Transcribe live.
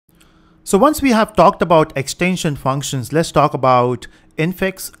So once we have talked about extension functions, let's talk about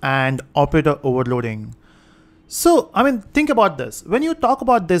infix and operator overloading. So, I mean, think about this. When you talk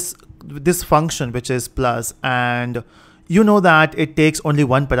about this function, which is plus, and you know that it takes only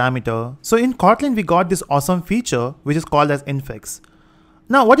one parameter. So in Kotlin, we got this awesome feature, which is called as infix.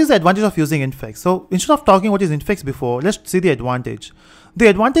 Now, what is the advantage of using infix? So instead of talking what is infix before, let's see the advantage. The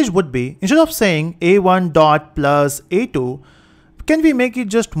advantage would be, instead of saying a1 dot plus a2, can we make it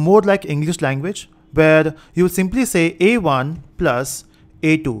just more like English language, where you would simply say a1 plus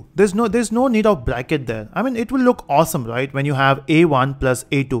a2. There's no need of bracket there. I mean, it will look awesome, right? When you have a1 plus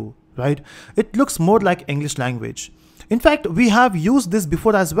a2, right? It looks more like English language. In fact, we have used this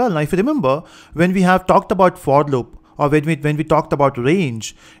before as well. Now, if you remember, when we have talked about for loop, or when we talked about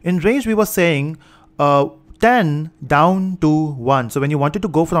range, in range we were saying 10 down to 1. So when you wanted to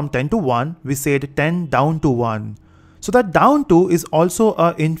go from 10 to 1, we said 10 down to 1. So that down to is also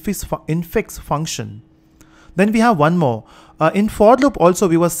a infix function. Then we have one more. In for loop also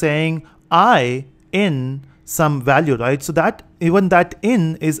we were saying I in some value, right? So that even that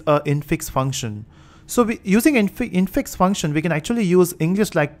in is a infix function. So using infix function, we can actually use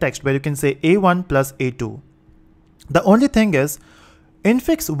English like text where you can say a1 plus a2. The only thing is,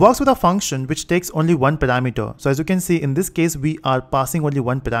 infix works with a function which takes only one parameter. So as you can see, in this case, we are passing only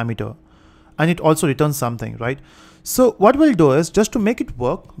one parameter, and it also returns something, right? So what we'll do is, just to make it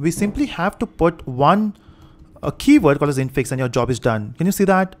work, we simply have to put a keyword called as infix, and your job is done. Can you see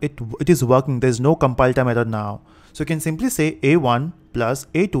that? It is working. There's no compile time error now. So you can simply say a1 plus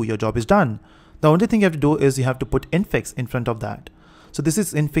a2, your job is done. The only thing you have to do is you have to put infix in front of that. So this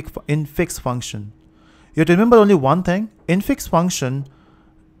is infix function. You have to remember only one thing. Infix function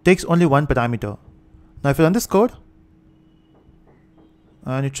takes only one parameter. Now if you run this code,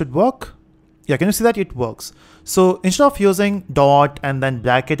 and it should work. Yeah, can you see that it works? So instead of using dot and then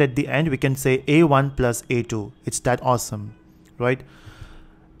bracket at the end, we can say a1 plus a2. It's that awesome, right?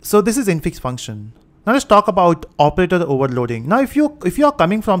 So this is infix function. Now let's talk about operator overloading. Now if you are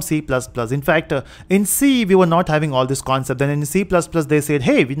coming from C++, in fact in C we were not having all this concept. Then in C++ they said,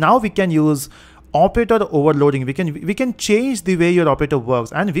 hey, now we can use operator overloading. We can change the way your operator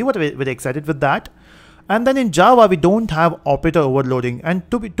works, and we were very excited with that. And then in Java we don't have operator overloading, and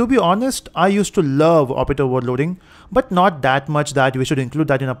to be honest, I used to love operator overloading, but not that much that we should include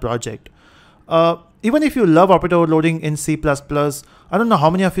that in a project. Even if you love operator overloading in C++, I don't know how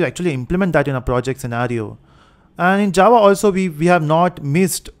many of you actually implement that in a project scenario. And in Java also we have not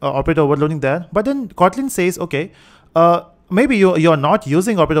missed operator overloading there. But then Kotlin says, okay, maybe you're not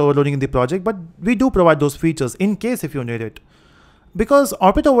using operator overloading in the project, but we do provide those features in case if you need it. Because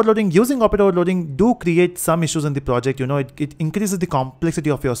using operator overloading do create some issues in the project. You know, it increases the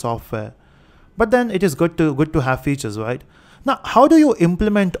complexity of your software. But then it is good to have features, right? Now, how do you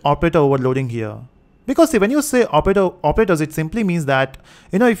implement operator overloading here? Because see, when you say operators, it simply means that,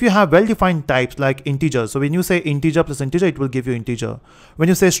 you know, if you have well-defined types like integers, so when you say integer plus integer, it will give you integer. When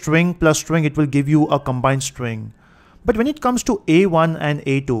you say string plus string, it will give you a combined string. But when it comes to a1 and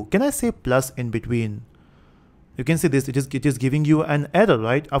a2, can I say plus in between? You can see this, it is giving you an error,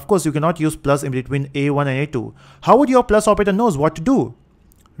 right? Of course, you cannot use plus in between a1 and a2. How would your plus operator knows what to do,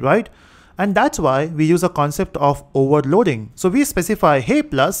 right? And that's why we use a concept of overloading. So we specify, hey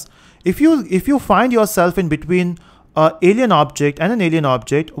plus, if you find yourself in between an alien object and an alien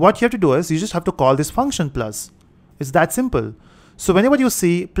object, what you have to do is you just have to call this function plus. It's that simple. So whenever you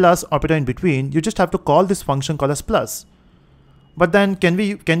see plus operator in between, you just have to call this function called as plus. But then can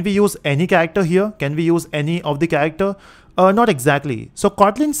we use any character here? Can we use any of the character? Not exactly. So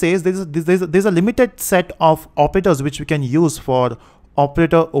Kotlin says there's a limited set of operators which we can use for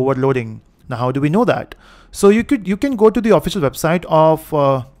operator overloading. Now how do we know that? So you can go to the official website of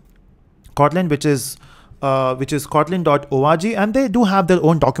Kotlin, which is kotlin.org, and they do have their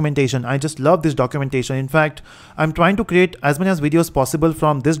own documentation. I just love this documentation. In fact, I'm trying to create as many videos possible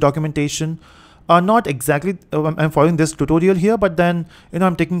from this documentation. Not exactly, I'm following this tutorial here, but then, you know,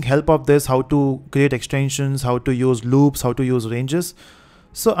 I'm taking help of this, how to create extensions, how to use loops, how to use ranges.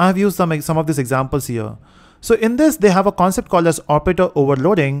 So I've used some of these examples here. So in this, they have a concept called as operator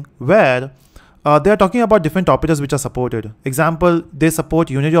overloading, where they are talking about different operators which are supported. Example, they support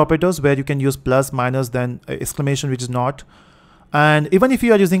unary operators where you can use plus, minus, then exclamation, which is not. And even if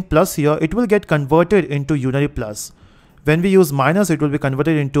you are using plus here, it will get converted into unary plus. When we use minus, it will be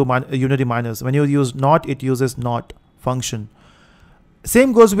converted into unary minus. When you use not, it uses not function.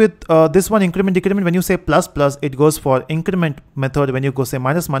 Same goes with this one, increment, decrement. When you say plus, plus, it goes for increment method. When you go say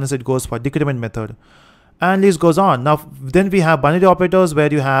minus, minus, it goes for decrement method. And list goes on. Now, then we have binary operators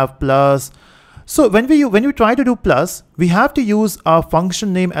where you have plus. So when you try to do plus, we have to use our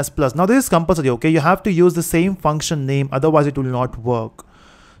function name as plus. Now this is compulsory, okay? You have to use the same function name, otherwise it will not work.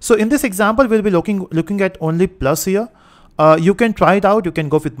 So in this example, we'll be looking at only plus here. You can try it out. You can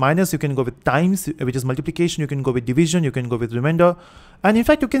go with minus, you can go with times, which is multiplication, you can go with division, you can go with remainder. And in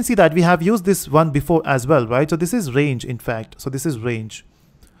fact, you can see that we have used this one before as well, right? So this is range, in fact. So this is range.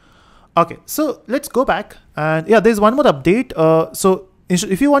 Okay, so let's go back. And yeah, there's one more update. So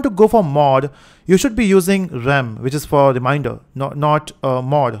if you want to go for mod, you should be using rem, which is for reminder, not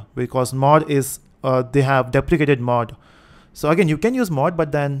mod, because mod is, they have deprecated mod. So again, you can use mod,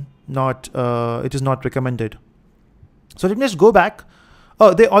 but then not, it is not recommended. So let me just go back.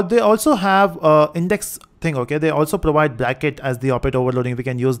 Oh, they also have index thing, okay? They also provide bracket as the operator overloading. We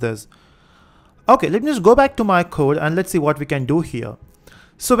can use this. Okay, let me just go back to my code and let's see what we can do here.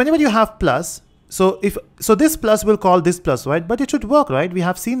 So whenever you have plus, so this plus will call this plus, right? But it should work, right? We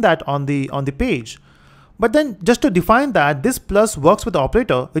have seen that on the page. But then just to define that this plus works with the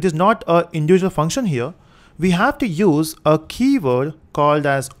operator, it is not an individual function here. We have to use a keyword called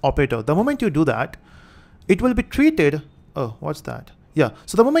as operator. The moment you do that, it will be treated, oh, what's that? Yeah,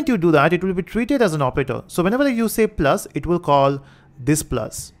 so the moment you do that, it will be treated as an operator. So whenever you say plus, it will call this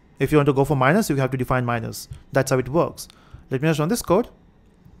plus. If you want to go for minus, you have to define minus. That's how it works. Let me just run this code.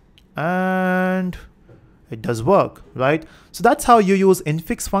 And it does work, right? So that's how you use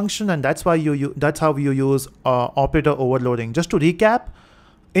infix function, and that's how you use operator overloading. Just to recap,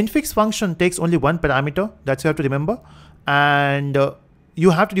 infix function takes only one parameter. That's what you have to remember. And you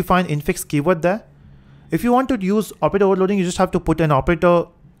have to define infix keyword there. If you want to use operator overloading, you just have to put an operator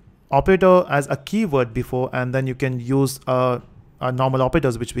as a keyword before, and then you can use normal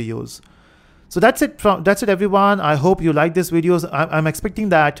operators which we use. So that's it everyone. I hope you like this videos. I'm expecting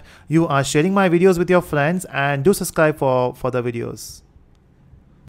that you are sharing my videos with your friends, and do subscribe for further videos.